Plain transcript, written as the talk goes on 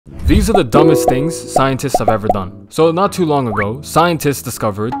These are the dumbest things scientists have ever done. So not too long ago, scientists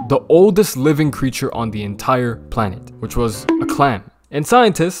discovered the oldest living creature on the entire planet, which was a clam. And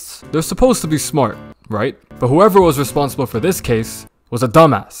scientists, they're supposed to be smart, right? But whoever was responsible for this case was a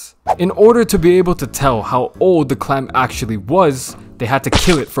dumbass. In order to be able to tell how old the clam actually was, they had to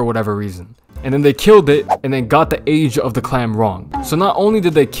kill it for whatever reason. And then they killed it and then got the age of the clam wrong. So not only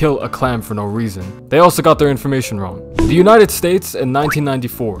did they kill a clam for no reason, they also got their information wrong. The United States in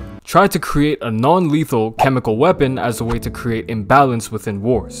 1994 tried to create a non-lethal chemical weapon as a way to create imbalance within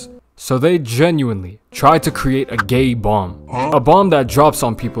wars. So they genuinely tried to create a gay bomb. A bomb that drops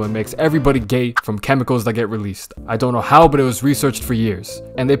on people and makes everybody gay from chemicals that get released. I don't know how, but it was researched for years.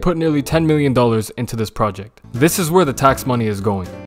 And they put nearly $10 million into this project. This is where the tax money is going.